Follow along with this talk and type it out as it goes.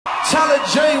Tyler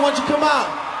J, why don't you come out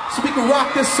so we can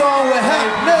rock this song with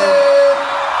Hackney?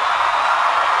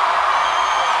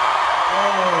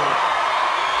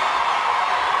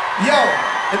 Yo,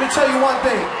 let me tell you one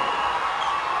thing.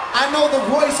 I know the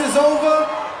voice is over,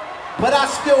 but I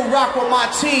still rock with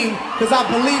my team because I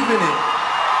believe in it.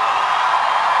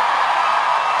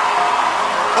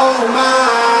 Oh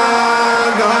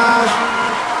my gosh.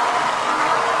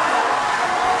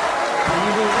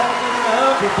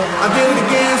 I did it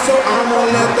again, so I'm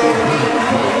gonna let the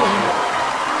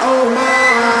oh my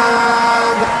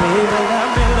God. Baby, let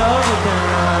me love you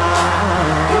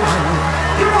down.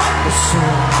 There's so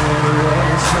many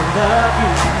ways to love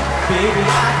you. Baby,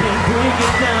 I can break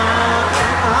it down.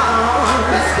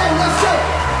 Let's go, let's go.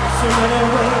 So many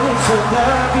ways to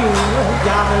love you.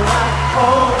 Got me like,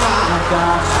 oh my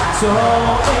gosh, so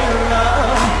in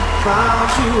love. Found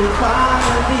you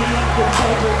finally, you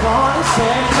make me wanna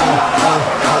say oh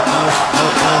my God.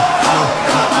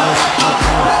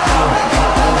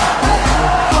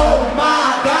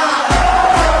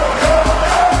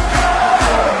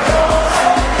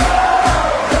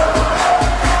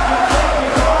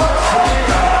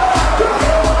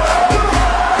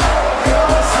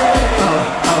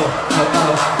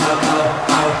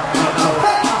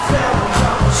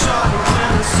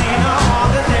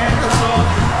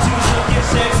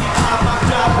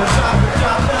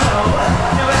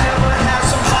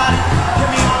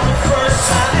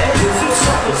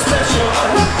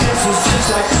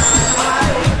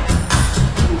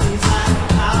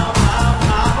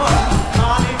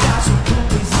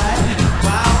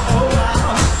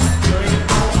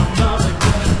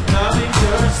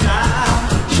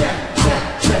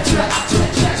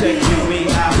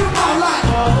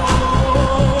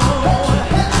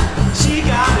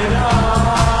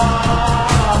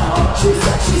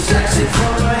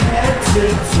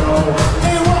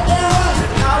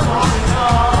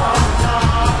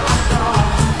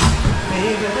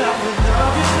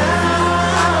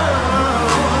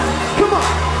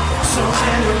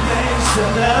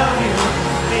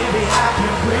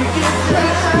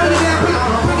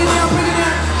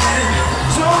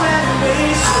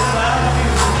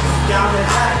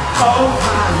 Oh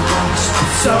my gosh,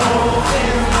 so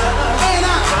in love. And I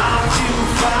found you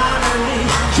finally.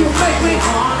 You make me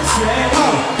wanna say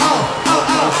oh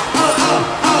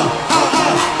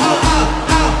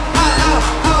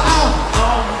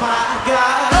my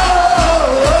God.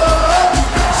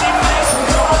 She makes me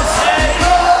wanna say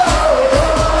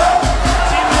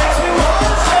she makes me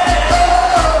wanna say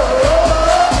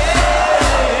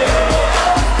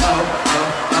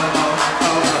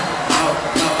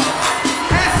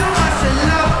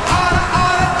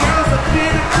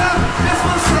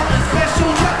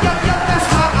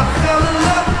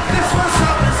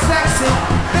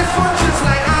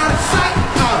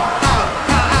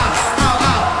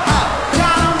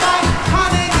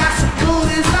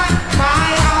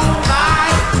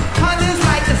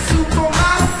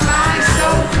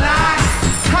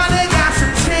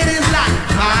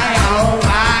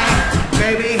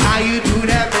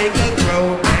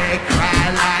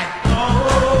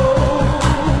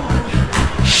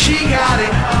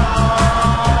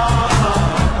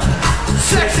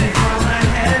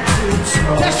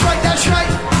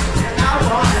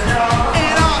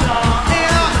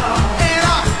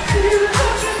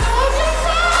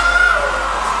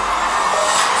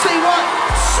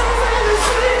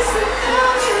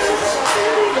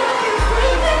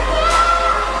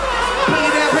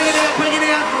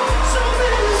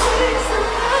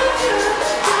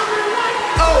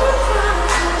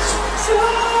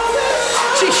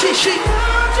she